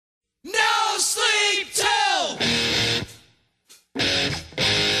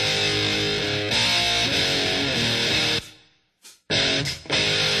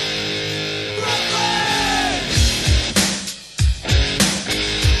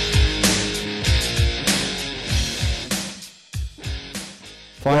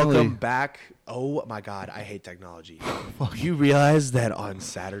Finally. Welcome back. Oh my God, I hate technology. You realize that on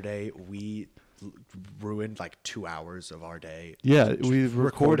Saturday we ruined like 2 hours of our day. Yeah, we recording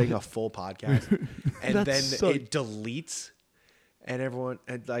recorded a full podcast, and That then sucked. it deletes, and everyone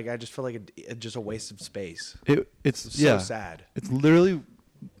and like I just feel like it's just a waste of space. It's So yeah. sad. It's literally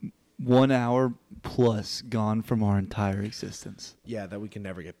 1 hour plus gone from our entire existence. Yeah, that we can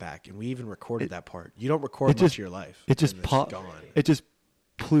never get back, and we even recorded that part. You don't record It much just of your life. It just and it's popped. gone. It just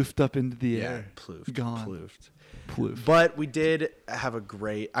ploofed up into the Yeah, air. ploofed, Gone. ploofed. Ploof. But we did have a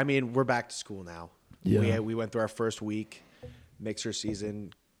great. I mean, we're back to school now. Yeah. We went through our first week, mixer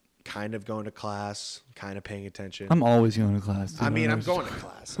season, kind of going to class, kind of paying attention. I'm always going to class. dude. I mean, I'm was- going to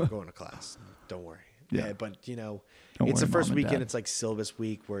class. I'm going to class. Don't worry. Yeah. But you know, Don't it's worry, the first Mom and weekend. Dad. It's like syllabus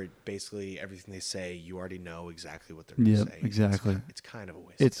week, where basically everything they say, you already know exactly what they're going to Yep, say. exactly. It's kind of a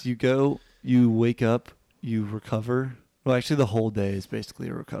waste. It's you go, you wake up, you recover. Well, actually, the whole day is basically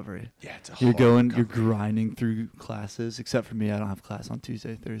a recovery. Yeah, it's a You're hard going, recovery. you're grinding through classes. Except for me, I don't have class on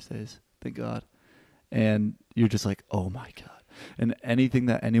Tuesday, Thursdays. Thank God. And you're just like, oh my God. And anything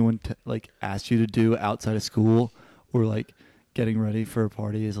that anyone like asks you to do outside of school or like getting ready for a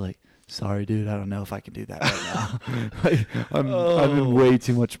party is like, sorry, dude, I don't know if I can do that right now. Like, I'm in way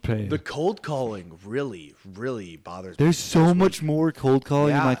too much pain. The cold calling really, really bothers me. There's so much more cold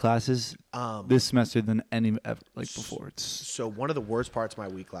calling in Yeah. my classes Um, this semester than any ever like before. It's So one of the worst parts of my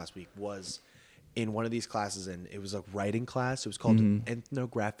week last week was in one of these classes, and it was a writing class. It was called Mm-hmm.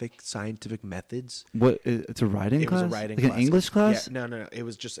 Ethnographic Scientific Methods. it's a writing It class. was a writing like class. an English class. Yeah, no. It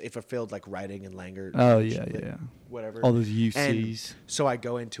was just if it failed like writing and language. Oh yeah, yeah. Whatever. All those And UCs. so I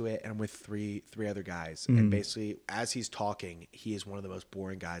go into it, and I'm with three other guys, Mm-hmm. and basically as he's talking, he is one of the most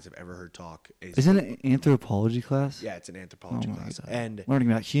boring guys I've ever heard talk. Isn't it an anthropology class? Yeah, it's an anthropology Oh my class, God. and Learning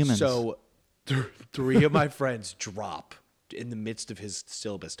about humans. So three of my friends drop in the midst of his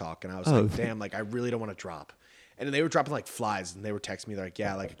syllabus talk, and I was Oh. like, "Damn, like I really don't want to drop." And then they were dropping like flies, and they were texting me. They're like,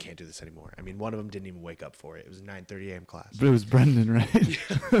 "Yeah, like I can't do this anymore." I mean, one of them didn't even wake up for it. It was a 9:30 a.m. class, But it was Brendan,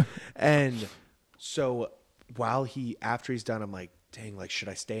 right? and so after he's done, I'm like, "Dang, like should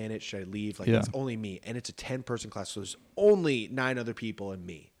I stay in it? Should I leave?" Like Yeah. it's only me, and it's a 10-person class, so there's only 9 other people and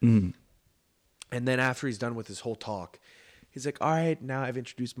me. Mm. And then after he's done with his whole talk, he's like, "All right, now I've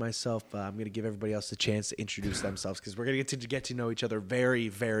introduced myself. I'm going to give everybody else a chance to introduce themselves because we're going to get to know each other very,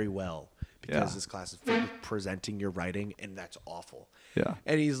 very well because Yeah. this class is filled with presenting your writing, and that's awful." Yeah.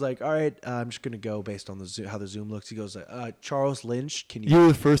 And he's like, "All right, I'm just going to go based on how the Zoom looks." He goes, "Charles Lynch, can You were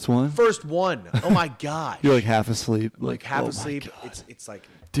the first one. First one. Oh my god. You're like half asleep. like half oh my asleep. God. It's like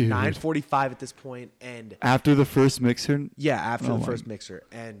Dude. 9:45 at this point, and After the first mixer. yeah, after Oh the my- first mixer.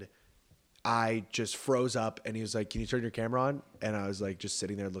 And I just froze up, and he was like, "Can you turn your camera on?" And I was like, just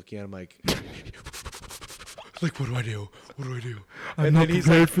sitting there looking at him like, like, what do I do? What do I do? I'm and not then he's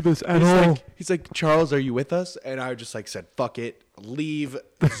prepared like, for this at all. he's like, "Charles, are you with us?" And I just like said, "Fuck it, leave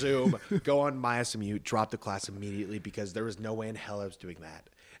Zoom, go on my SMU, drop the class immediately because there was no way in hell I was doing that."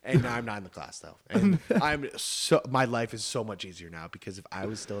 And now I'm not in the class though, and my life is so much easier now because if I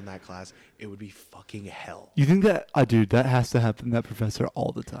was still in that class, it would be fucking hell. You think that, dude, that has to happen to that professor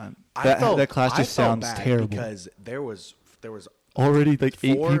all the time. I felt- That class I just felt sounds bad terrible. because there was Already like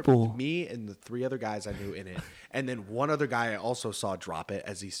 8 4 people. me and the 3 other guys I knew in it, and then one other guy I also saw drop it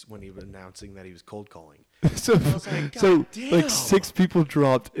when he was announcing that he was cold calling. So, was like, so "God damn." like 6 people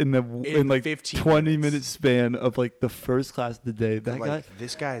dropped in In like 15 20 minutes. minute span of like the first class of the day. That Like guy,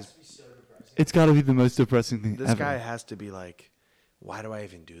 this guy's it's got to be the most depressing thing this ever. guy has to be like, why do I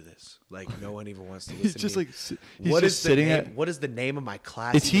even do this? Like no one even wants to listen He's to just me. like he's What just is the sitting name, at. what is the name of my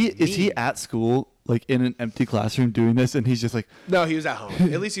class? Is he even mean? at school like in an empty classroom doing this and he's just like No, he was at home.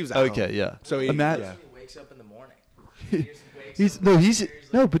 At least he was at home. okay, yeah. So he, Imagine- yeah. He wakes up in the morning.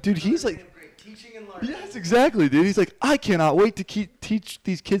 but dude, he's like Teaching and learning. yes, exactly, dude. He's like, I cannot wait to teach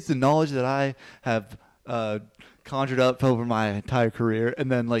these kids the knowledge that I have conjured up over my entire career, and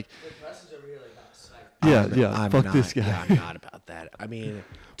then like, The press is over here like, yeah, I'm fuck not, this guy. Yeah, I'm not about that. I mean,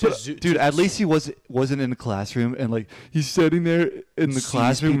 Dude, at least he wasn't in the classroom, and like he's sitting there in the Sees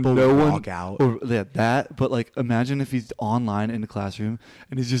classroom, people no one, walk out. or yeah, that. But like, imagine if he's online in the classroom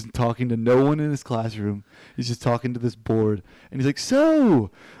and he's just talking to no one in his classroom. He's just talking to this board, and he's like,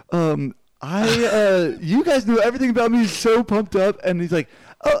 "So, you guys know everything about me." He's so pumped up, and he's like,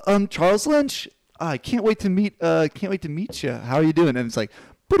 "Oh, Charles Lynch, I can't wait to meet you. How are you doing?" And it's like,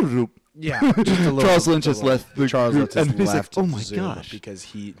 yeah, just a little, Charles Lynch has left the Charles group, Lynch has and he's like, left "Oh my Zoom gosh." because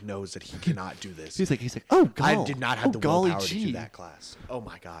he knows that he cannot do this. He's like, oh, I gol- did not have oh, the golly willpower to gee. do that class. Oh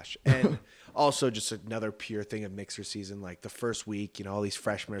my gosh. And also just another pure thing of mixer season. Like the first week, all these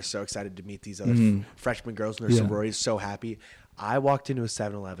freshmen are so excited to meet these other freshman girls in their Mm-hmm. Yeah. sororities, so happy. I walked into a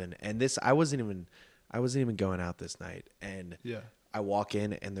 7-Eleven, and this I wasn't even going out this night, and Yeah. I walk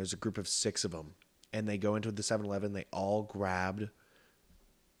in, and there's a group of 6 of them, and they go into the 7-Eleven. They all grabbed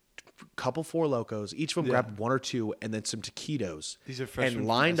a couple Four Locos. Each of them Yeah. grabbed 1 or 2, and then some taquitos. These are freshmen and from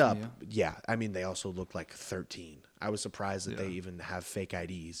lined up. SMU? Yeah, I mean they also look like 13. I was surprised that they Yeah. even have fake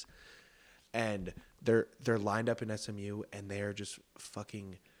IDs, and they're lined up in SMU, and they're just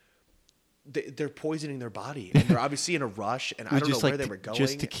fucking. They're poisoning their body, and they're obviously in a rush, and I don't know where they were going.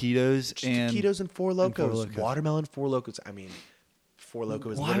 Just taquitos Just and taquitos and Four Locos. Locos. Watermelon Four Locos. I mean, Four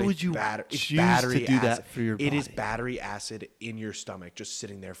Locos. Why literally would you it's choose battery to do that acid. for your It is body? battery acid in your stomach, just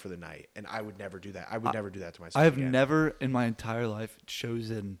sitting there for the night. And I would never do that. I would never do that to myself. I have again. never in my entire life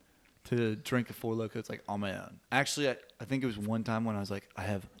chosen to drink a Four Locos like on my own. Actually, I think it was one time when I was like, I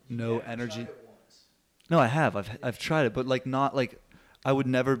have no energy. No, I have. I've tried it, but like not like I would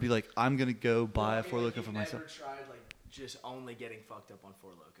never be like I'm gonna go buy a Four Loko for myself. Never tried like just only getting fucked up on Four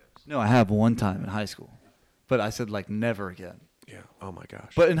Locos. No, I have one time in high school, but I said like never again. Yeah. Oh my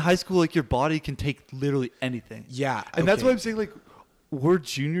gosh. But in high school, like your body can take literally anything. Yeah, and that's okay. why I'm saying like we're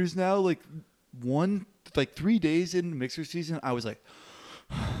juniors now. Like 3 days in mixer season, I was like,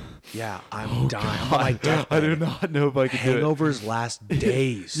 yeah, I'm dying. Oh my God. I do not know if I could do it. Hangovers last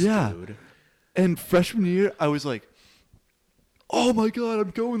days, Yeah. dude. And freshman year, I was like, oh my God, I'm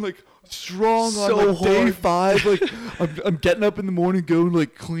going like strong So on like day hard. 5. Like I'm getting up in the morning, going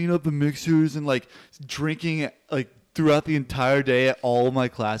like clean up the mixers and like drinking like throughout the entire day at all my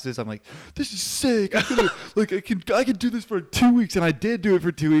classes. I'm like, this is sick. I'm gonna, like I can do this for 2 weeks, and I did do it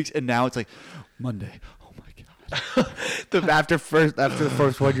for 2 weeks, and now it's like Monday. Oh my God. After the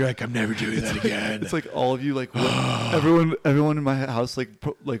first one, you're like, I'm never doing that again. It's like all of you, like everyone in my house,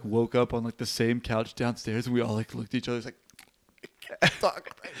 like woke up on like the same couch downstairs, and we all like looked at each other, like, I can't talk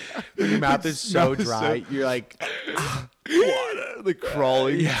right now. Your mouth is so Mouth is dry. You're like, water, like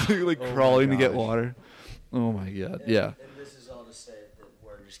crawling, Yeah. like Oh my crawling to get gosh. water. Oh my God, yeah. And this is all to say that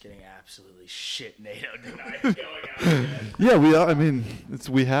we're just getting absolutely shit NATO tonight going out again. Yeah, we are. I mean,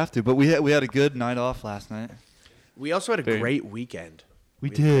 we have to, but we had a good night off last night. we also had a Very- great weekend. We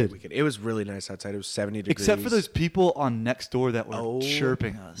had a great did. weekend. It was really nice outside. It was 70 degrees. Except for those people on next door that were Oh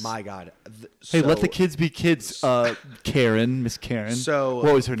chirping us. My God. Hey, let So- the kids be kids. Karen, Miss Karen. So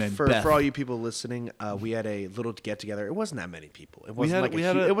what was her name? For Beth. all you people listening, we had a little get together. It wasn't that many people. It wasn't like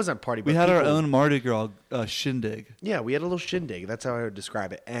it wasn't a party. We but had our people- own Mardi Gras shindig. Yeah, we had a little shindig. That's how I would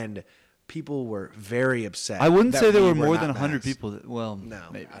describe it. And people were very upset. I wouldn't that say there we were more not than 100 masked. people. Well, No,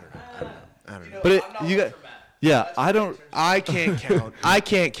 maybe. I don't know. I don't know. But I'm not you got, for Matt. yeah, I don't. I can't count. I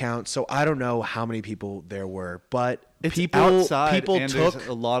can't count, so I don't know how many people there were. But It's people outside, people and took there's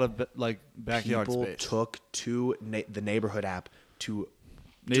a lot of like backyard people space. took to the neighborhood app to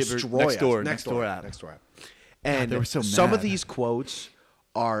Neighbor- destroy next us. door, next door app. next door app. And they were so some of mad. these quotes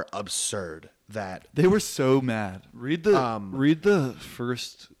are absurd. That They were so mad. Read the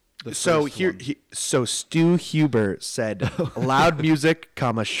first. so first here, one. so Stu Huber said, "Loud music,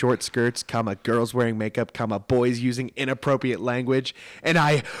 comma short skirts, comma girls wearing makeup, comma boys using inappropriate language, and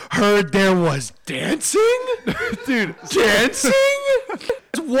I heard there was dancing, dude. dancing.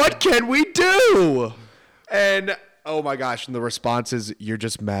 What can we do?" And oh my gosh, and the response is, "You're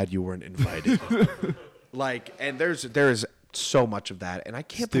just mad you weren't invited." Like, and there's so much of that, and I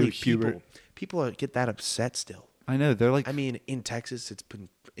can't Stu believe Huber. people get that upset still. I know they're like. I mean, in Texas, it's been,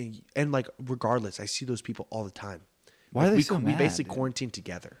 and like, regardless, I see those people all the time. Why Like, are they we, so we mad, basically dude? quarantined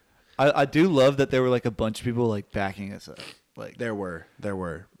together. I do love that there were like a bunch of people like backing us up. Like, There were. And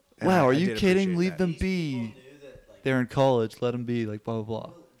wow, I are you did kidding? appreciate Leave that. them These people be. knew that, like, They're in college. Let them be. Like blah blah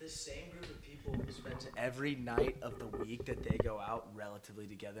blah. this same group of people who spends every night of the week that they go out relatively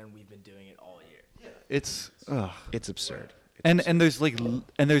together, and we've been doing it all year. It's ugh. It's absurd. And there's like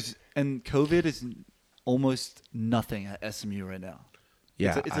and COVID is almost nothing at SMU right now.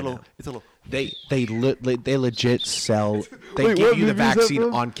 Yeah, it's I a little. know. It's a little. They legit sell. They Wait, give what you the movie is that vaccine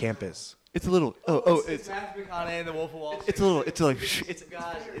from? on campus. It's a little. Oh, It's Matthew McConaughey and the Wolf of Wall Street. it's a little. It's like.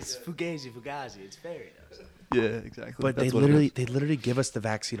 It's Fugazi. It's fairy dust. Yeah, exactly. But That's what it is. they literally give us the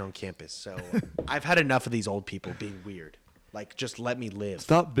vaccine on campus. So I've had enough of these old people being weird. Like, just let me live.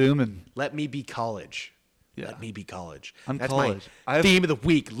 Stop booming. Let me be college. Yeah. Let me be college. I'm That's college. my theme of the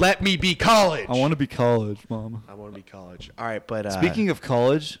week. Let me be college. I want to be college, Mom. I want to be college. All right, but Speaking of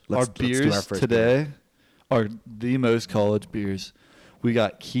college, our let's do beers our first today are the most college beers. We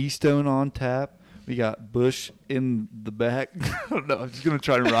got Keystone on tap. We got Bush in the back. I don't know. I'm just gonna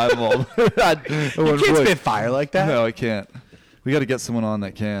try and rhyme them all. you can't spit fire like that. No, I can't. We got to get someone on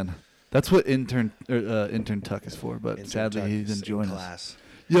that can. That's what intern Tuck is for. But Intern sadly, Tuck he is didn't in join us. class.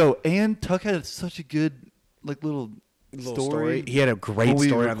 Yo, and Tuck had such a good like little little story. He had a great When we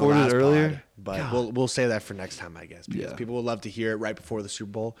story on the recorded last earlier? pod, but God. we'll say that for next time, I guess, because Yeah. people would love to hear it right before the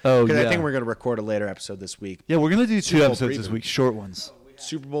Super Bowl. Oh, because I yeah. think we're going to record a later episode this week. Yeah, we're gonna do Super 2 Bowl episodes this preview. week, short ones.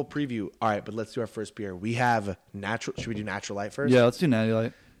 Super Bowl preview. All right, but let's do our first beer. We have natural. Should we do Natural Light first? Yeah, let's do Natty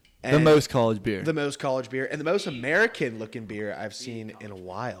Light. The And most college beer. The most college beer and the most American looking beer I've seen in a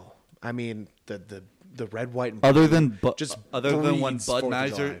while. I mean, the red, white, and Other blue than just other than when breathes 4th of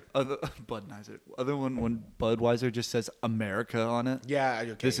Budweiser, July. other when Budweiser just says America on it. Yeah,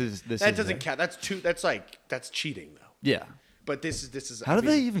 okay. This is that is doesn't it. count. That's cheating though. Yeah. But this is. How I did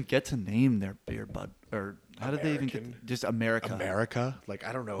they mean, even get to name their beer Bud? Or how did they even American. get just America? America? Like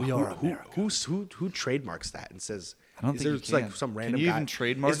I don't know. We who, are who, America. who trademarks that and says? I don't is think there you just, like can. some Can random you guy? even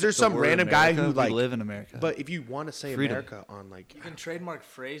trademark Is there the some word random guy America? who We like live in America? But if you want to say Freedom. America on like, You can trademark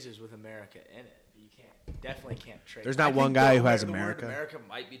phrases with America in it. You definitely can't trademark. There's not I think one guy the who has the word America. America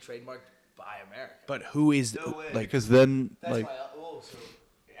might be trademarked by America. but who is No way. like? because then That's like why. So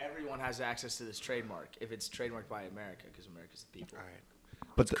everyone has access to this trademark if it's trademarked by America, because America's the people. All right.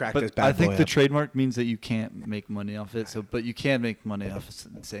 but, Let's crack but this bad I think boy the up. trademark means that you can't make money off it. So but you can make money off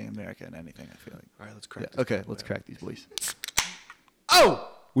of saying America and anything, I feel like. All right, let's crack. Yeah, this okay, bad let's boy up. crack these boys. Oh,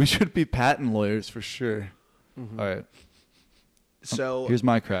 We should be patent lawyers for sure. All right. so Here's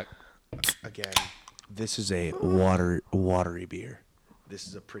my crack. again, this is a watery beer. This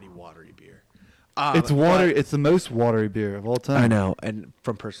is a pretty watery beer. It's water. but- It's the most watery beer of all time. I know, and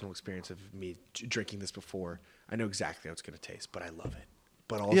from personal experience of me drinking this before, I know exactly how it's going to taste. But I love it.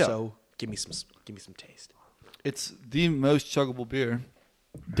 But also, give me some taste. It's the most chuggable beer.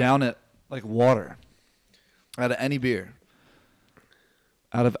 Down it like water. Out of any beer.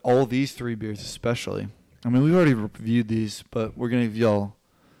 Out of all these 3 beers, especially. I mean, we've already reviewed these, but we're gonna give y'all.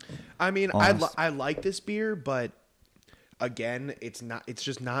 I mean, Honest. I like this beer, but again, it's not. It's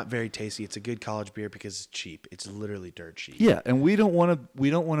just not very tasty. It's a good college beer because it's cheap. It's literally dirt cheap. Yeah, and we don't want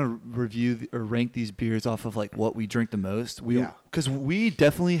to review or rank these beers off of like what we drink the most. Yeah. Because we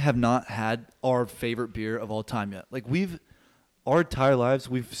definitely have not had our favorite beer of all time yet. Like our entire lives,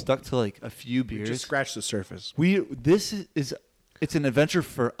 we've stuck to like a few beers. Just scratch the surface. It's an adventure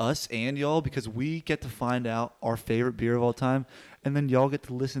for us and y'all because we get to find out our favorite beer of all time, and then y'all get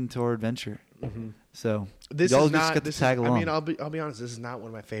to listen to our adventure. So This y'all is just not. get to This tag is, along. I mean, I'll be honest. This is not one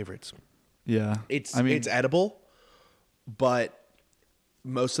of my favorites. yeah, It's I mean, it's edible, but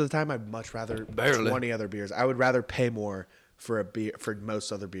most of the time I'd much rather Barely. 20 other beers. I would rather pay more for a beer for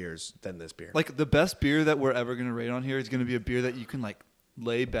most other beers than this beer. like the best beer that we're ever gonna rate on here is gonna be a beer that you can like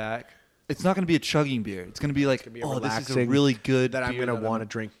lay back. It's not gonna be a chugging beer. It's gonna be like, Gonna be oh, this is a relaxing really good that I'm beer gonna that want to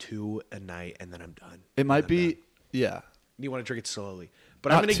drink 2 a night and then I'm done. It might And I'm be, done. yeah. You want to drink it slowly, but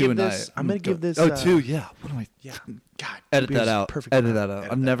Not I'm gonna 2 give a this. night. I'm gonna give this. 2, yeah. What am I? Yeah. God. 2 Edit beers that is out. Perfect. Edit amount. that out.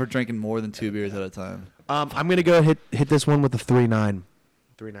 Edit I'm that. never drinking more than 2 beers at a time. I'm gonna go hit this one with a 3.9.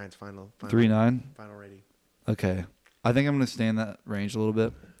 3.9's final. 3.9. Final rating. Okay. I think I'm gonna stay in that range a little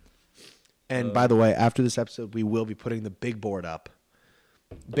bit. And by the way, after this episode, we will be putting the big board up.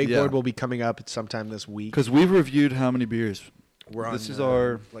 Big Yeah. board will be coming up sometime this week. Because we've reviewed how many beers? We're on. This is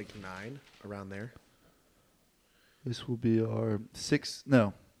our. like 9 around there. This will be our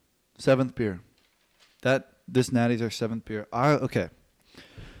 7th beer. This Natty's our 7th beer. Okay.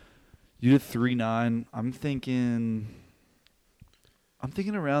 You did 3.9. I'm thinking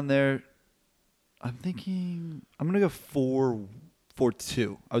around there. I'm gonna go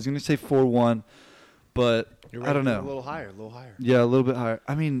 4.2. I was gonna say 4.1, but You're I right, don't A know. little higher. A little higher. Yeah, a little bit higher.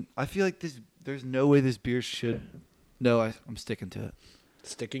 I mean, I feel like there's no way this beer should. No, I'm sticking to it.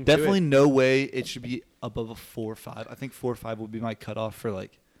 Sticking Definitely to it. no way it should be above a 4 or 5. I think 4 or 5 would be my cutoff for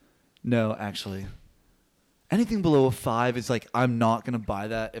like. No, actually. Anything below a 5 is like I'm not gonna buy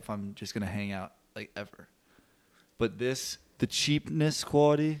that if I'm just gonna hang out like ever. But the cheapness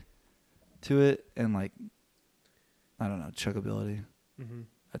quality to it and like I don't know, chuggability. Mm-hmm.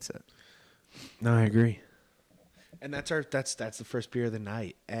 That's it. No, I agree. And that's the first beer of the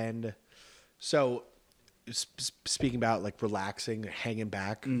night. And so, speaking about like relaxing, hanging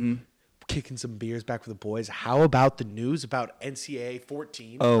back, kicking some beers back with the boys. How about the news about NCAA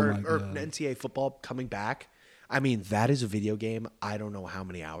 14 Oh or my God. NCAA football coming back? I mean, that is a video game. I don't know how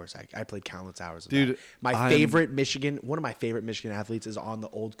many hours I played countless hours. Of Dude, that. One of my favorite Michigan athletes is on the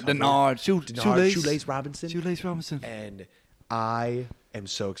old cover. Denard, Shoelace Robinson. Shoelace Robinson. And I am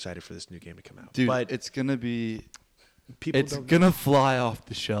so excited for this new game to come out. Dude, but it's gonna be. people It's don't gonna fly off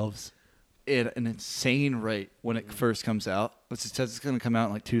the shelves at an insane rate when it first comes out. It says it's gonna come out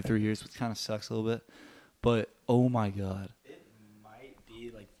in like 2-3 years, which kind of sucks a little bit. But oh my god, It might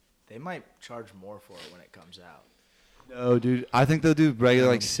be like they might charge more for it when it comes out. no, dude. I think they'll do regular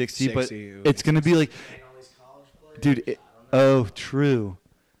like 60, but 60, it's gonna be like Paying all these college players. Dude, oh, true.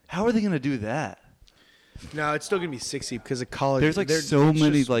 How are they going to do that? No, it's still gonna be 60 because of college. There's, like, they're- so it's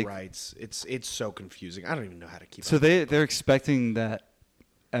many, just like- rights. It's so confusing. I don't even know how to keep. So up. they're expecting that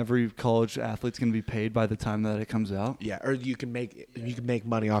every college athlete's going to be paid by the time that it comes out? Yeah, or you can make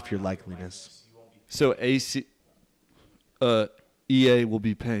money off your likeliness. So EA will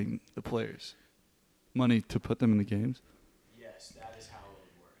be paying the players money to put them in the games? Yes, that is how it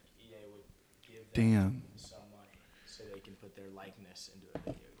would work. EA would give them Damn. some money so they can put their likeness into a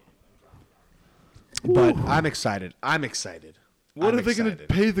video game and drop it on. But I'm excited. I'm excited. What I'm are they going to excited.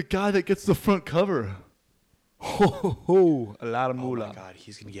 pay the guy that gets the front cover? Ho, ho, ho. A lot of Oh moolah. my god,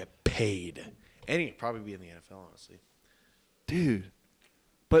 he's gonna get paid, and he'd probably be in the NFL, honestly. Dude.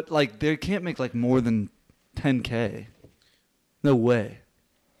 But, like, they can't make, like, more than $10K. No way.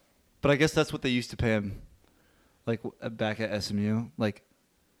 But I guess that's what they used to pay him, like, back at SMU. Like,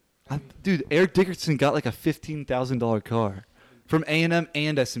 dude, Eric Dickerson got, like, a $15,000 car from A&M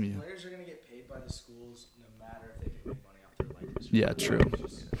and SMU. Players are going to get paid by the schools no matter if they can make money off their likeness. Yeah, true.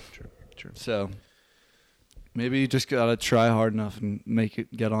 True. So, maybe you just got to try hard enough and make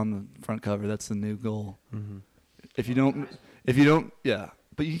it get on the front cover. That's the new goal. Mm-hmm. If you don't, yeah.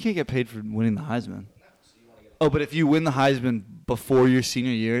 But you can't get paid for winning the Heisman. Oh, but if you win the Heisman before your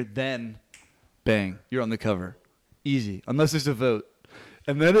senior year, then bang, you're on the cover. Easy. Unless there's a vote.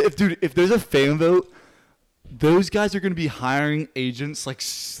 And then if there's a fan vote, those guys are going to be hiring agents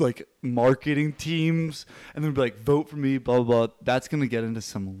like marketing teams and they'll be like, vote for me, blah blah blah. That's going to get into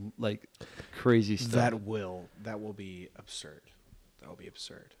some like crazy stuff. That will be absurd. That will be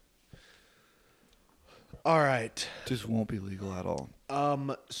absurd. All right. just won't be legal at all.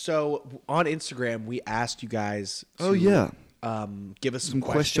 So on Instagram, we asked you guys. To, Oh, yeah. Give us Some some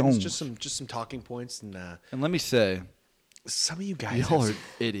questions. questions. Just some talking points, and And let me say, some of you guys y'all have are some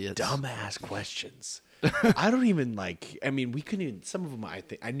idiots. dumbass questions. I don't even like. I mean, we couldn't even. Some of them,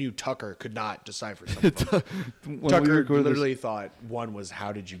 I knew Tucker could not decipher some of them. When we Tucker recorded this- literally thought one was,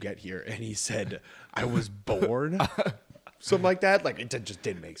 "How did you get here?" And he said, "I was born." Something like that. Like just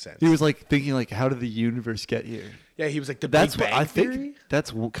didn't make sense. he was like thinking like, how did the universe get here? Yeah, he was like the That's Big what Bang I think. Theory?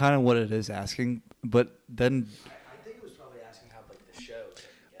 That's kind of what it is asking. But then, I think it was probably asking how like the show.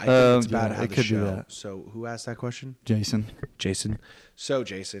 I think it's about yeah, how it the could be show. that. So who asked that question? Jason, Jason. So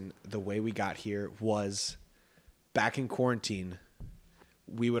Jason, the way we got here was back in quarantine.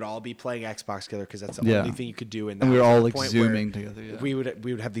 We would all be playing Xbox together because that's the Yeah. only thing you could do. And and we were all like point zooming where together. Yeah. We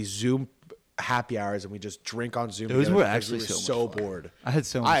would have these Zoom happy hours and we just drink on Zoom. Those together were because actually we were so much fun. bored. I had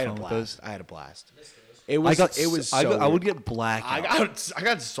so much I had a fun with blast. those. I had a blast. It was. It was. So I would weird. get black. I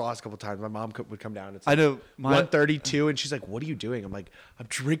got sauce a couple times. My mom would come down. It's I know. My 1:32, and she's like, "What are you doing?" I'm like, "I'm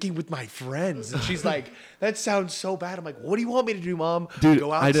drinking with my friends." And she's like, "That sounds so bad." I'm like, "What do you want me to do, Mom? dude,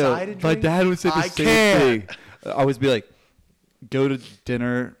 Go I know. outside and My drink?" dad would say the I same can't. thing. I always be like, go to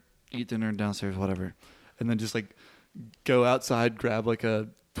dinner, eat dinner downstairs, whatever, and then just like go outside, grab like a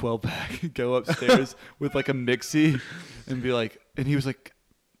 12-pack, go upstairs with like a mixie, and be like, and he was like,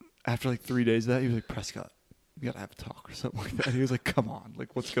 after like 3 days of that, he was like, Prescott, we gotta have a talk or something like that. And he was like, come on,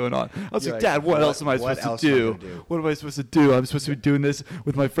 like what's going on? I was You're like, like, Dad, what what- else am I what supposed else to am I do? gonna do? What am I supposed to do? I'm supposed to be doing this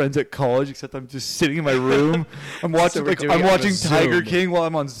with my friends at college, except I'm just sitting in my room. I'm watching we're like doing I'm it on watching a Tiger Zoom. King while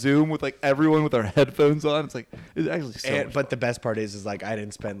I'm on Zoom with like everyone with our headphones on. It's like it's actually so much But the best part is like I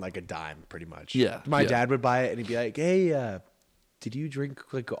didn't spend like a dime, pretty much. Yeah, My yeah. dad would buy it, and he'd be like, "Hey, did you drink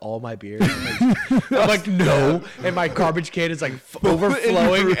like all my beer?" I'm like, "No," and my garbage can is like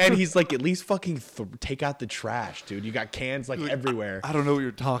overflowing, and he's like, "At least fucking take out the trash, dude. You got cans like everywhere." I don't know what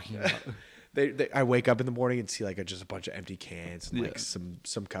you're talking about. I wake up in the morning and see like just a bunch of empty cans and like Yeah.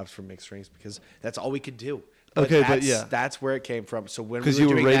 some cups from mixed drinks because that's all we could do. Okay, but that's, yeah. that's where it came from. So when 'Cause we were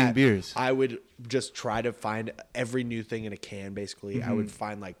you were doing rating that, beers. I would just try to find every new thing in a can. Basically, I would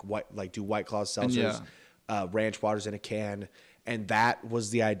Mm-hmm. find do White Claw seltzers, yeah. ranch waters in a can, and that was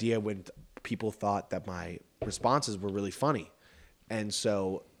the idea when people thought that my responses were really funny, and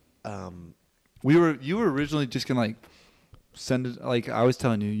so. You were originally just gonna like send it, like I was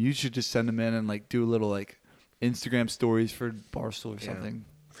telling you should just send them in and like do a little like Instagram stories for Barstool or something.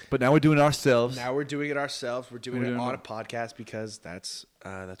 But now we're doing it ourselves Now we're doing it ourselves. We're doing We're it doing on it. a podcast because that's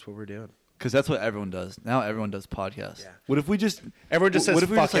what we're doing. because that's what everyone does. Now everyone does podcasts. Yeah. What if we just Everyone just what says, if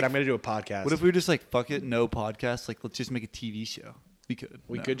we "Fuck just, it, like, I'm going to do a podcast." What if we were just like fuck it, no podcast? Like let's just make a TV show. We could.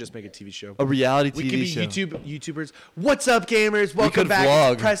 we No. could just make a TV show? a reality We TV could be show. YouTubers. What's up, gamers? Welcome could back.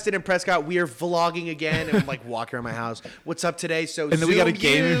 vlog. It's Preston and Prescott. We are vlogging again, and I'm like walking around my house. What's up today? So And then we got a Zoom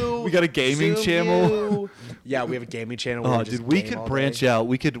gaming- you. we got a gaming Zoom channel. you. Yeah, we have a gaming channel. Where Oh, we just dude, we game could all branch day. out.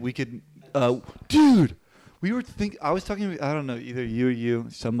 We could. Dude, I was talking, I don't know, either you or you,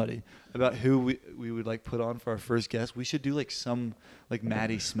 somebody, about who we would like put on for our first guest. We should do like some like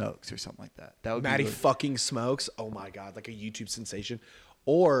Maddie Smokes or something like that. That would Maddie be really, fucking Smokes. Oh my god, like a YouTube sensation.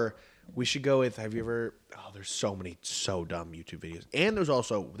 Or we should go with. Have you ever? Oh, there's so many so dumb YouTube videos, and there's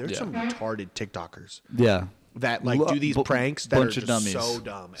some retarded TikTokers yeah. that like do these pranks that are just so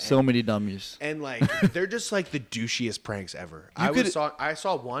dumb. So many dummies. And like they're just like the douchiest pranks ever. I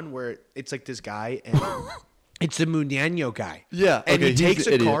saw one where it's like this guy and it's the Muñeño guy. Yeah, and okay, he he's takes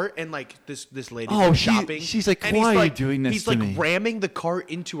the a idiot. cart and like this lady Oh, shopping. she's like, and "Why he's are you doing this He's to like me?" ramming the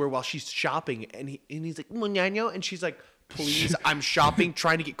cart into her while she's shopping, and he's like Muñeño, and she's like, "Please, I'm shopping,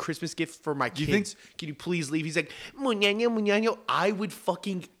 trying to get Christmas gifts for my you kids. Can you please leave?" He's like, Muñeño. I would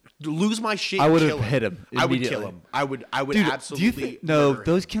fucking lose my shit. I would kill have hit him. I would kill immediately. him. I would Dude, absolutely. do you think? No, murder him.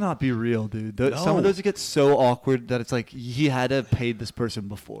 those cannot be real, dude. Some No. of those get so awkward that it's like he had to have paid this person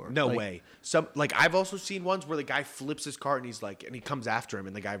before. No Like, way. Some like I've also seen ones where the guy flips his cart and he's like, and he comes after him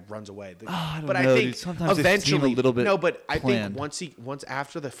and the guy runs away. I don't but know, I think dude. Sometimes they seem eventually, a little bit no, but I planned. think once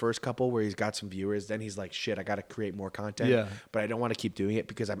after the first couple where he's got some viewers, then he's like, shit, I got to create more content. Yeah. But I don't want to keep doing it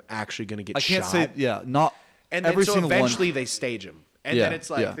because I'm actually gonna get I can't shot. say, yeah, not And then every so single eventually one. they stage him. And Yeah, then it's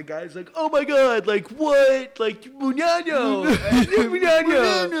like yeah. the guy's like, "Oh my god, like what? Like Muñeño,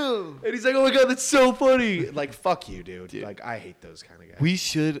 Muñeño." And he's like, "Oh my god, that's so funny." Like fuck you, dude. Like I hate those kind of guys. We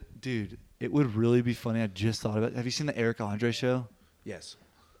should, dude. It would really be funny. I just thought about it. Have you seen the Eric Andre show? Yes.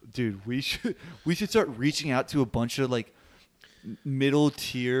 Dude, we should start reaching out to a bunch of like middle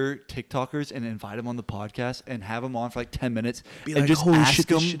tier TikTokers and invite them on the podcast and have them on for like 10 minutes Be and like, just "Holy ask shit,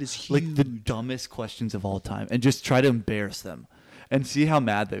 this them shit is like the dumbest questions of all time and just try to embarrass them and see how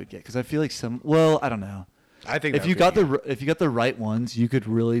mad they would get. Because I feel like I don't know. I think If you got the right ones, you could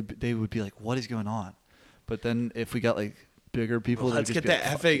really, they would be like, what is going on? But then if we got like bigger people, Let's they'd get just the be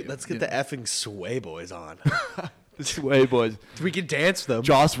like, "Fuck effing you," let's get you the know? effing Sway Boys on. Sway Boys. We can dance them.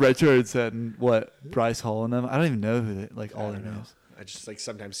 Josh Richard said, and what, Bryce Hall and them. I don't even know who they, like all I their don't know. names. I just like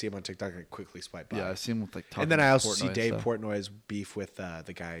sometimes see him on TikTok and quickly swipe by. Yeah, I see him with like talking and then I about also see Portnoy Dave and stuff. Portnoy's beef with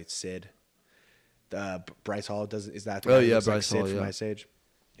the guy Sid. Bryce Hall is that? The Oh, guy who yeah, looks like Bryce Sid Hall, from yeah. Ice Age.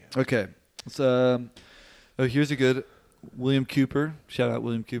 Okay. So, here's a good. William Cooper, shout out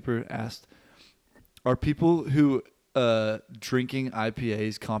William Cooper, asked, are people who drinking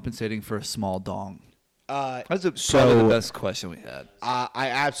IPAs compensating for a small dong? That's probably the best question we had. I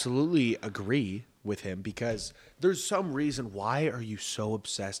absolutely agree with him because there's some reason. Why are you so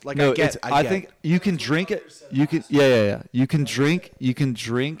obsessed? Like No, I think you can drink it. You can, yeah. You can drink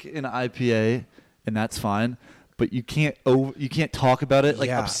an IPA, and that's fine. But you can't talk about it like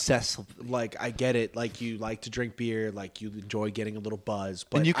Yeah. obsessively. Like I get it. Like you like to drink beer. Like you enjoy getting a little buzz.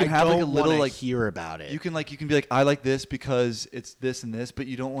 But And you can I have, like, don't a little, wanna like- hear about it. You can be like, I like this because it's this and this, but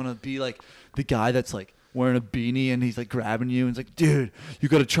you don't want to be like the guy that's like wearing a beanie and he's like grabbing you and it's like, dude, you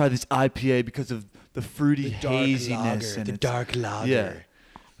got to try this IPA because of the fruity haziness and the it's- dark lager. Yeah.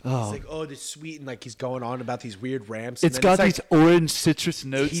 It's like, oh, the sweet, and like he's going on about these weird ramps. It's and got then these orange citrus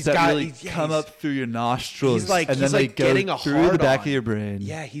notes he's that got- really he's- yeah, come he's- up through your nostrils, He's like and then he's they like go getting a through the hard back on. of your brain.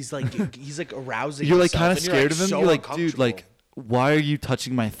 Yeah, he's like arousing. You're like himself, kind of and you're, scared like, of him. so You're like, dude, like, uncomfortable. why are you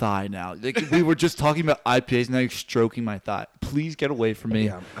touching my thigh now? Like, we were just talking about IPAs, now you're stroking my thigh. Please get away from me.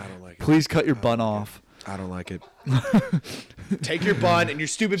 Yeah, I don't like it. Please cut your bun off. I don't like it. Take your bun and your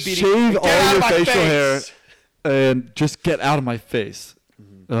stupid beanie. Shave and all get out your of my facial hair face. and just get out of my face.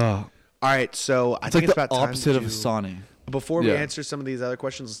 Ugh. All right, so I It's think like it's the about time opposite of to- Asani. Before we Yeah. answer some of these other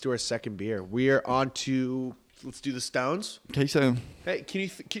questions, let's do our second beer. We are on to let's do the Stones. Okay, so Hey, can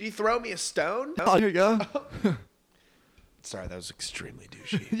you throw me a stone? oh, here you go. Sorry, that was extremely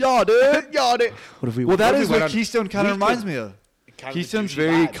douchey. Yeah, dude. Y'all did. What if we? Well, that if we is went what on- Keystone kind we of reminds could- me of. kind of Keystone's douchey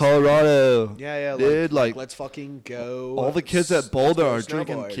very vibes. Colorado. Yeah, Dude, like let's fucking go. all the kids let's at Boulder go are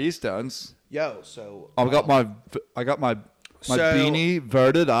drinking snowboard. Keystones. Yo, so I got my So- beanie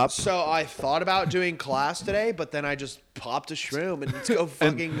verted up. So I thought about doing class today, but then I just popped a shroom and let's go And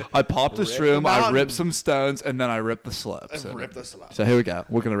fucking. I popped a rip the shroom, I mountain. ripped some stones, and then I ripped the slopes. And rip the slopes. So here we go.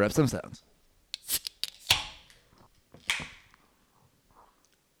 We're gonna rip some stones.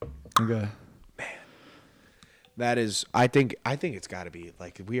 Okay. That is, I think it's got to be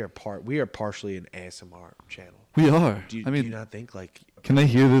like we are partially an ASMR channel. We are. Do you, I mean, do you not think like? can they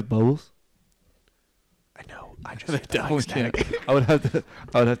hear the bubbles? I know. I just They definitely can't. I would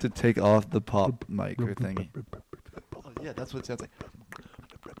have to take off the pop mic or thingy. Oh, yeah, that's what it sounds like.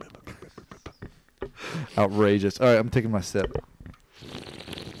 Outrageous. All right, I'm taking my sip.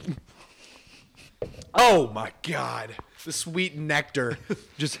 Oh my god, the sweet nectar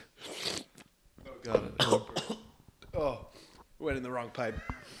just. God. Oh, went in the wrong pipe.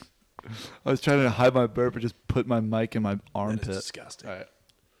 I was trying to hide my burp and just put my mic in my That armpit. is disgusting. All right.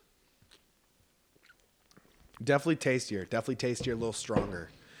 Definitely tastier. A little stronger.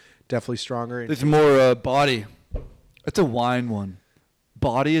 Definitely stronger. There's more body. It's a wine one.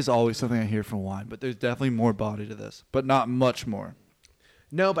 Body is always something I hear from wine, but there's definitely more body to this, but not much more.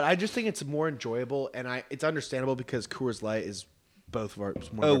 No, but I just think it's more enjoyable, and it's understandable because Coors Light is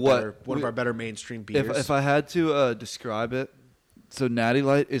one of our better mainstream beers. If I had to describe it, so Natty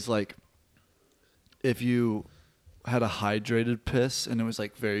Light is like if you had a hydrated piss and it was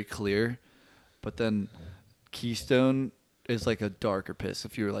like very clear, but then Keystone is like a darker piss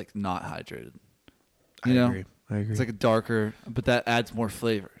if you're like not hydrated. You know? I agree. It's like a darker, but that adds more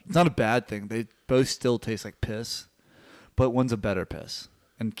flavor. It's not a bad thing. They both still taste like piss, but one's a better piss.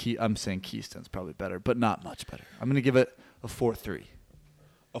 And I'm saying Keystone's probably better, but not much better. I'm going to give it a 4.3.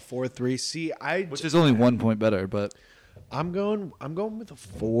 A 4.3. See, Which is only 1 point better, but I'm going with a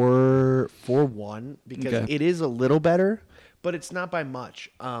 4.1 because Okay. it is a little better, but it's not by much.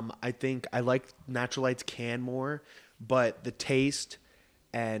 I think I like Natural Light's can more, but the taste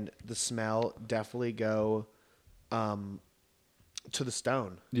and the smell definitely go to the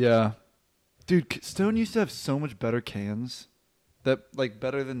Stone. yeah. Dude, Stone used to have so much better cans. That like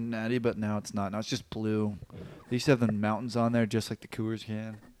better than Natty, but now it's not. Now it's just blue. They used to have the mountains on there, just like the Coors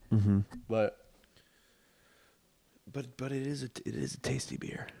can. Mm-hmm. But But it is a tasty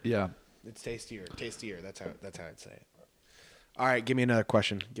beer. yeah, It's tastier. That's how I'd say it. All right, give me another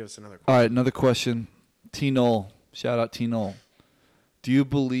question. Give us another question. all right. Another question. T Knoll, shout out T Knoll. Do you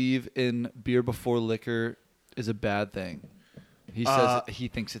believe in beer before liquor is a bad thing? He says he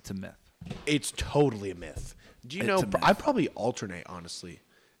thinks it's a myth. It's totally a myth. Do you It's know? a myth. I probably alternate honestly,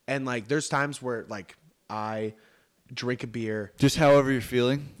 and like there's times where like I drink a beer. Just however you're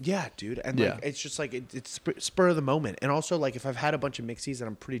feeling. Yeah, dude, and Yeah. like it's just like it's spur of the moment, and also like if I've had a bunch of mixies and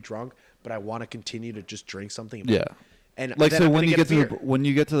I'm pretty drunk, but I want to continue to just drink something. Yeah. And Like then so I'm when gonna you get to a the beer. when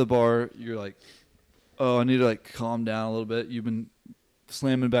you get to the bar, you're like, oh, I need to like calm down a little bit. You've been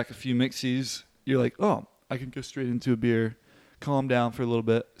slamming back a few mixies. You're like, oh, I can go straight into a beer, calm down for a little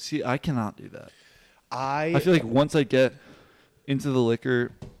bit. See, I cannot do that. I feel like once I get into the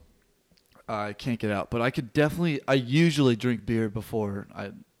liquor, I can't get out. But I usually drink beer before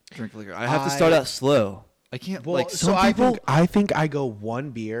I drink liquor. I have to start out slow. I can't Well, like so some people. I think I go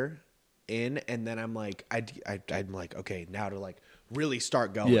one beer in, and then I'm like I'm like okay, now to like really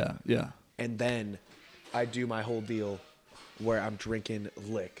start going. Yeah, yeah. And then I do my whole deal where I'm drinking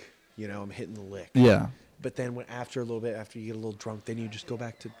lick. You know, I'm hitting the lick. Yeah. But then after a little bit, after you get a little drunk, then you just go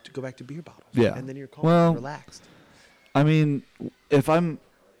back to beer bottles. Yeah. And then you're calm Well, and relaxed. I mean,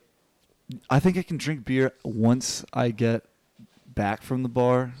 I think I can drink beer once I get back from the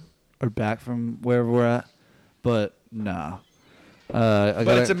bar or back from wherever we're at, but nah. But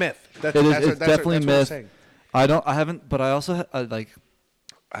it's a myth. It's definitely a what I'm myth. saying. I haven't, but I also like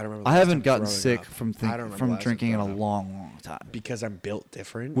I don't remember. I the last haven't time gotten throwing sick up. from I don't remember the from last time drinking in a throwing up. long time. Because I'm built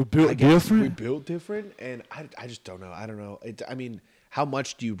different. We're built I guess. different? We built different, and I just don't know. I don't know. I mean, how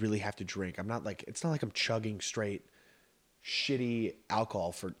much do you really have to drink? I'm not like it's not like I'm chugging straight shitty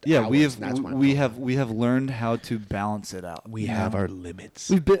alcohol for Yeah, hours, we and that's why I'm we going. have we have learned how to balance it out. we you have know? our limits.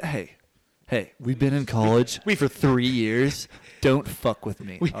 We've been we've been in college for 3 years. Don't fuck with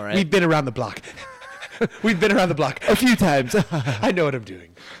me. All right, We've been around the block. We've been around the block. a few times. I know what I'm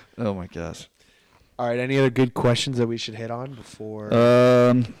doing. Oh my gosh. All right. Any other good questions that we should hit on before?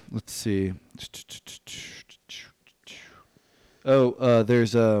 Let's see.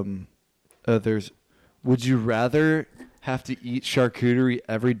 There's. Would you rather have to eat charcuterie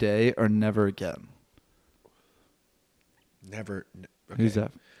every day or never again? Never. Who's okay.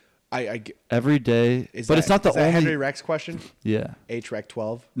 that? Every day, Is but that, it's not the is that only. Henry Rex question. Yeah. HREC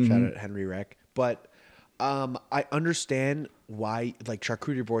 12. Mhm. Shout out Henry Rec. But I understand why like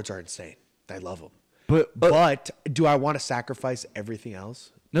charcuterie boards are insane. I love them. But do I want to sacrifice everything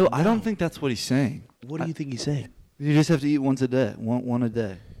else? no, I don't think that's what he's saying. What do you think he's saying? You just have to eat once a day, one a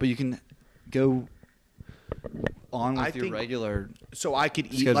day. But you can go on with I your think- regular. So I could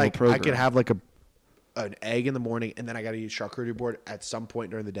eat Schedule like I program. could have like an egg in the morning, and then I got to eat charcuterie board at some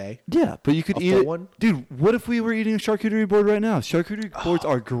point during the day. Yeah, but you could A eat full it. one? Dude, what if we were eating a charcuterie board right now? Charcuterie boards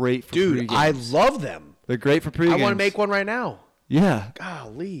are great for Dude, pre-games. I love them. They're great for pre I want to make one right now. Yeah.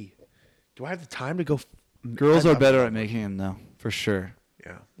 Golly, do I have the time to go? Girls I are love better them. at making them, though, for sure.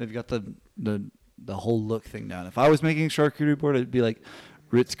 Yeah. They've got the whole look thing down. If I was making a charcuterie board, it'd be like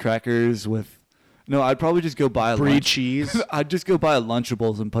Ritz crackers with No, I'd probably just go buy a Brie lunch. cheese. I'd just go buy a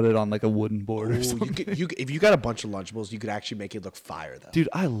Lunchables and put it on like a wooden board or Ooh, something. if you got a bunch of Lunchables, you could actually make it look fire though. Dude,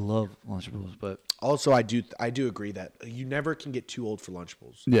 I love Lunchables, but Also, I do agree that you never can get too old for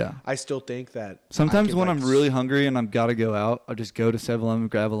Lunchables. yeah. I still think that Sometimes I could, when like, I'm really hungry and I've got to go out, I'll just go to 7-Eleven,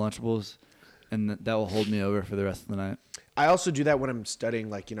 grab a Lunchables, and that will hold me over for the rest of the night. I also do that when I'm studying,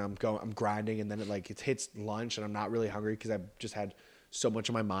 like, I'm grinding, and then it hits lunch, and I'm not really hungry because I've just had so much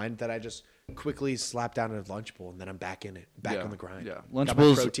on my mind that I just quickly slap down a lunch bowl, and then I'm back in it, back Yeah, on the grind. yeah. Got my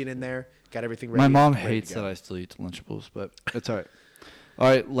Lunchables- protein in there, got everything ready. My mom ready to hates go. that I still eat Lunchables, but it's all right. All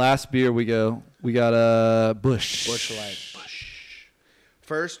right, last beer we go. We got Busch. Busch Light.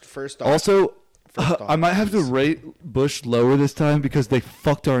 First off. Also, First off, I might have to please. rate Busch lower this time because they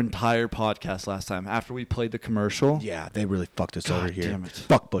fucked our entire podcast last time after we played the commercial. Yeah, they really fucked us God over here. damn it.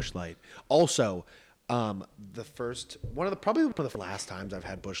 Fuck Busch Light. Also, probably one of the last times I've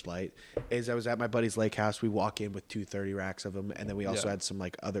had Busch Light is I was at my buddy's lake house. We walk in with 230 racks of them, and then we also Yeah. had some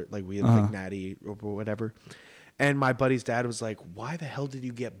like other we had like Natty or whatever. And my buddy's dad was like, "Why the hell did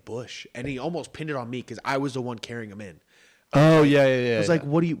you get Busch?" And he almost pinned it on me because I was the one carrying them in. Oh, yeah. I was like,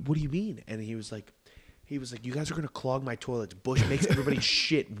 "What do you mean?" And he was like, "You guys are gonna clog my toilets. Busch makes everybody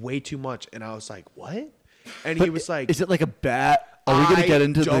shit way too much." And I was like, "What?" And he was like, is it like a bat? Are we going I to get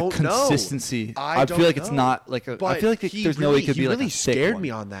into the don't know. consistency? I feel don't like it's know. not like a. I But feel like he there's no way it could he be like really a thick scared one. me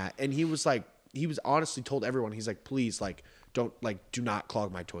on that, and he was honestly told everyone, he's like, please, like, do not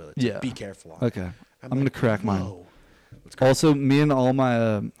clog my toilet. Yeah. Be careful. On it." Okay. I'm going to like, crack mine. whoa. Also, me and all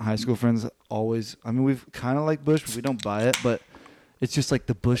my high school friends always, I mean, we've kind of like Busch, but we don't buy it, but it's just like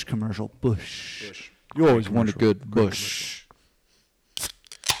the Busch commercial. Busch. You always want a good Busch.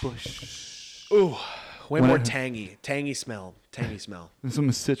 Busch. Ooh, way When more it- tangy smell. And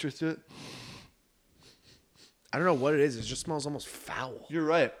some citrus to it. I don't know what it is. It just smells almost foul. You're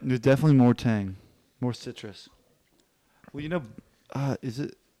right. There's definitely more tang, more citrus. Well, is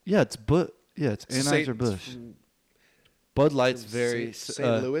it? Yeah, it's it's Anheuser Busch. Bud Light's very St.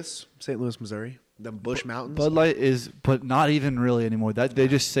 Louis, Missouri. The Busch Mountains. Bud Light is, but not even really anymore. That they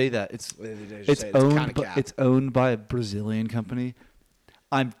just say that it's They just it's say it's owned kinda cap. it's owned by a Brazilian company.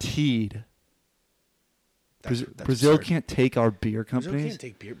 I'm teed. That's Brazil absurd. can't take our beer Brazil companies. can't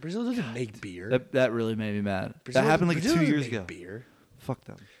take beer. Brazil doesn't make beer. That really made me mad. Brazil, that happened like Brazil 2 doesn't years make ago. Beer. Fuck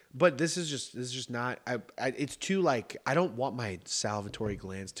them. But this is just not. It's too like I don't want my salivatory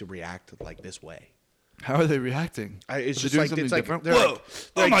glands to react like this way. How are they reacting? It's Are they just doing like something it's like different? they're Whoa! like-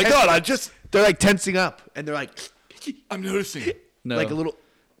 Oh they're my like god! they're like tensing up and they're like I'm noticing. No. like a little.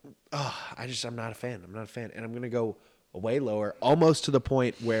 I'm not a fan. I'm not a fan, and I'm gonna go way lower, almost to the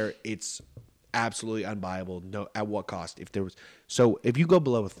point where it's absolutely unbuyable. No, at what cost? If you go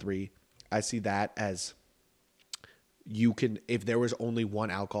below a 3, I see that as. You can, if there was only one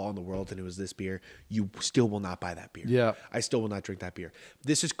alcohol in the world and it was this beer, you still will not buy that beer. Yeah. I still will not drink that beer.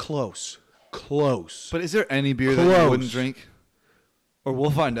 This is close. Close. But is there any beer that you Close. wouldn't drink? Or we'll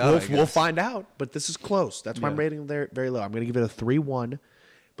find out. I We'll guess. find out, but this is close. That's why I'm Yeah. rating there very low. I'm going to give it a 3-1.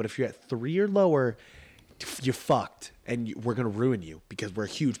 But if you're at 3 or lower, you're fucked. And we're going to ruin you because we're a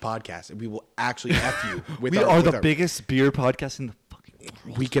huge podcast and we will actually F you. With We our, are with the our- biggest beer podcast in the fucking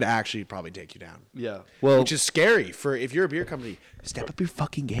world. We could actually probably take you down. Yeah. Well, Which is scary for if you're a beer company. Step up your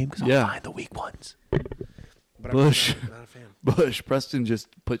fucking game because I'll Yeah. find the weak ones. But Busch. I'm not a fan. Busch, Preston just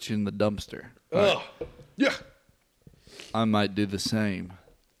puts you in the dumpster. Ugh. Yeah. I might do the same.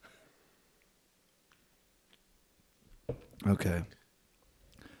 Okay.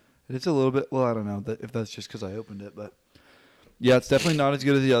 It's a little bit, well, I don't know if that's just because I opened it, but yeah, it's definitely not as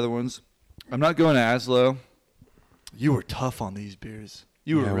good as the other ones. I'm not going as low. You were tough on these beers.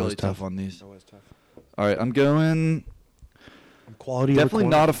 You Yeah, were I really was tough tough. on these. That was tough. All right, I'm going Quality. definitely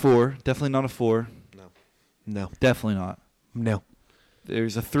not a 4. Definitely not a 4. No. Definitely not. No.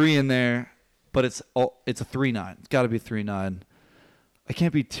 There's a 3 in there, but it's a 3.9. It's got to be a 3.9. I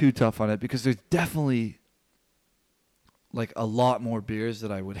can't be too tough on it because there's definitely like a lot more beers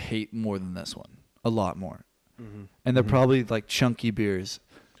that I would hate more than this one. A lot more. Mm-hmm. And they're probably like chunky beers.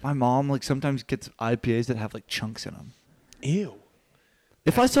 My mom like sometimes gets IPAs that have like chunks in them. Ew.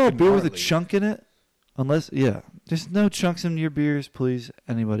 If I saw a beer with a gnarly. chunk in it, there's no chunks in your beers, please,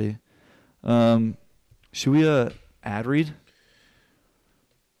 anybody. Should we ad read?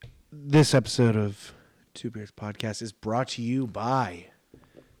 This episode of Two Beers Podcast is brought to you by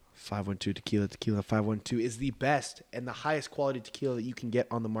 512 Tequila. Tequila 512 is the best and the highest quality tequila that you can get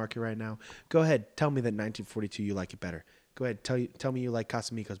on the market right now. Go ahead, tell me that 1942 you like it better. Go ahead, tell me you like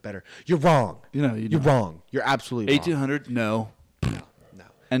Casamigos better. You're wrong. You're wrong. You're absolutely wrong. 1800? No. No.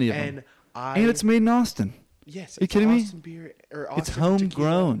 Any of And them. I And it's made in Austin. yes, Are you it's kidding me? Austin beer or It's Austin tequila.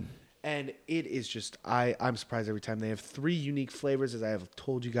 homegrown. And it is just, I'm surprised every time. They have 3 unique flavors, as I have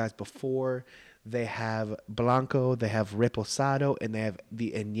told you guys before. They have Blanco, they have Reposado, and they have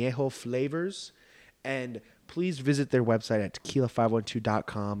the Añejo flavors. And please visit their website at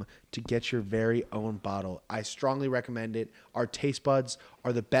tequila512.com to get your very own bottle. I strongly recommend it. Our taste buds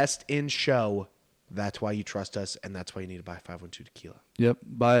are the best in show. That's why you trust us, and that's why you need to buy 512 Tequila. Yep,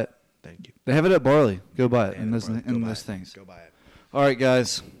 buy it. Thank you. They have it at Barley. Go buy it. Go In buy this it. things. Go buy it. All right,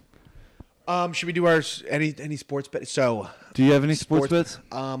 guys. Should we do our any sports bet? So, Do you have any sports bets?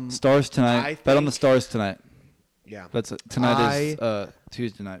 Stars tonight. Bet on the Stars tonight. yeah. That's it. Tonight is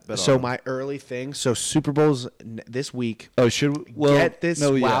Tuesday night. Bet on it. My early thing. So Super Bowl's this week. Oh, should we? Well, Get this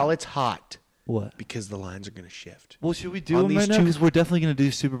no, while yeah. it's hot What? because the lines are going to shift. Well, should we do On them these right now? two- Because we're definitely going to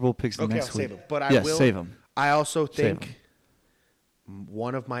do Super Bowl picks Okay, next I'll week. save them. But I yes, will save them. I also Save think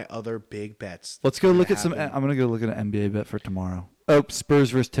one of my other big bets. Let's go that look at some. happen- I'm going to go look at an NBA bet for tomorrow. Oh,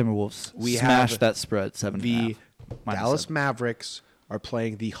 Spurs versus Timberwolves. We Smash have that spread. 7.5. The Minus Dallas 7. Mavericks are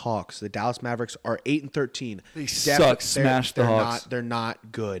playing the Hawks. The Dallas Mavericks are 8-13. They suck. Smash the Hawks. They're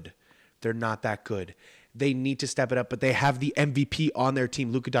not good. They're not that good. They need to step it up, but they have the MVP on their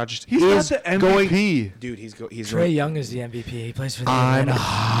team. Luka Doncic He's is not the going. MVP. Dude, he's Trey going. Young is the MVP. He plays for the I'm Atlanta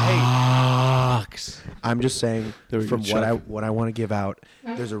Hawks. I'm just saying There we go, from what Chuck. I want to give out.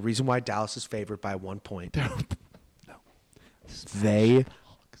 There's a reason why Dallas is favored by 1 point. They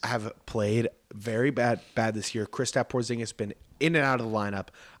have played very bad this year. Kristaps Porzingis has been in and out of the lineup.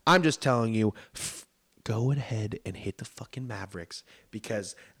 I'm just telling you, go ahead and hit the fucking Mavericks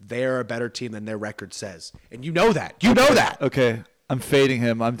because they're a better team than their record says, and you know that. You know that. Okay, I'm fading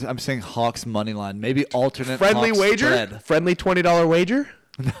him. I'm saying Hawks money line. Maybe alternate Friendly Hawks wager. spread. Friendly $20 wager.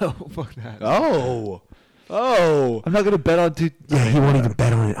 No, fuck that. Oh. I'm not gonna bet on two. Yeah, he won't even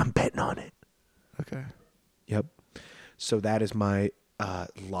bet on it. I'm betting on it. Okay. Yep. So that is my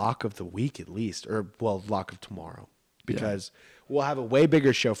lock of the week, at least, or lock of tomorrow, because we'll have a way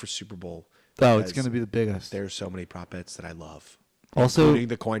bigger show for Super Bowl. Oh, it's because gonna be the biggest. There's so many prop bets that I love. Also, Including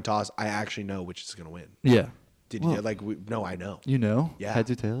the coin toss, I actually know which is gonna win. yeah. Did Well, you like? No, I know. You know? Yeah. Heads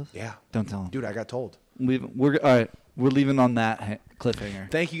or tails? Yeah. Don't tell him. Dude, I got told. We're all right. We're leaving on that cliffhanger.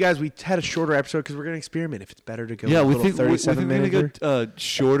 Thank you guys. We had a shorter episode because we're gonna experiment. If it's better to go, Yeah, a we little think we're 37 gonna minute. go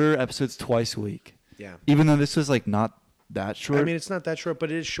shorter episodes twice a week. Yeah. Even though this was like not that short. I mean, it's not that short,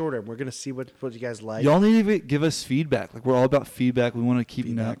 but it is shorter. We're gonna see what you guys like. Y'all need to give us feedback. Like we're all about feedback. We want to keep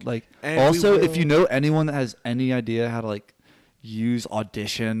Feedback. like. And we Also, if will- you know anyone that has any idea how to like use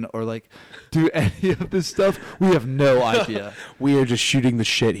Audition or like do any of this stuff, we have no idea. We are just shooting the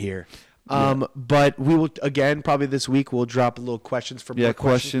shit here. But we will again probably this week we'll drop a little questions for more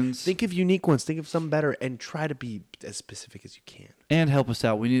questions. Think of unique ones. Think of something better, and try to be as specific as you can. And help us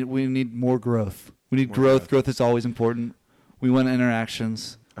out. We need more growth. We need growth. Growth is always important. We want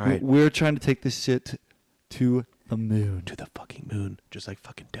interactions. All right. We're trying to take this shit to the moon. To the fucking moon, just like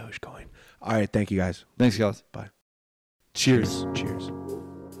fucking Dogecoin. All right, thank you guys. Thanks, guys. Bye. Cheers. Cheers.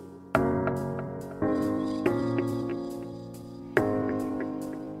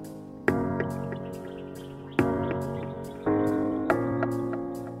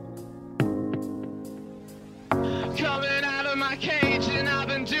 Coming out of my cage and I've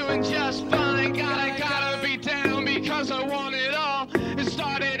been doing just fine. Gotta be down because I want it all. It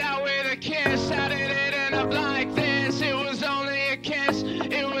started out with a kiss. How did it end up like this? It was only a kiss.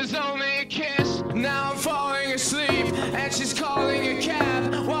 It was only a kiss. Now I'm falling asleep and she's calling a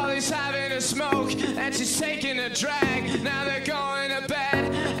cab while he's having a smoke and she's taking a drag. Now they're going to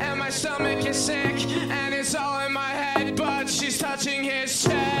bed and my stomach is sick and it's all in my head, but she's touching his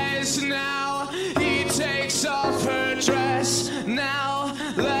chest. Now he takes off her dress. Now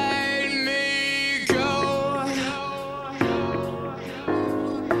let me go.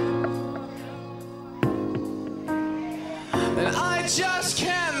 And I just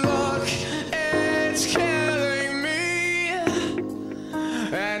can't look. It's killing me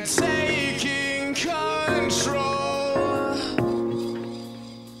and taking control.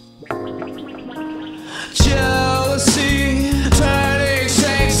 Jealousy turning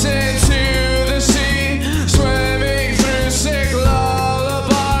saints into the sea, swimming through sick love.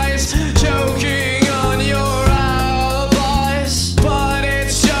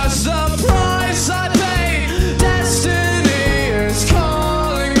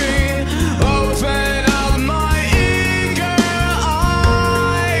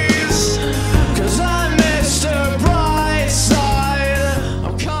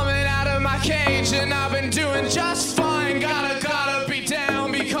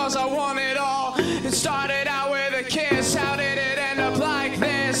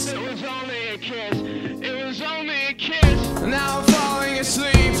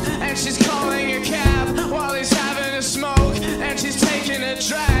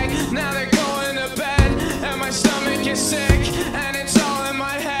 drag. Now they're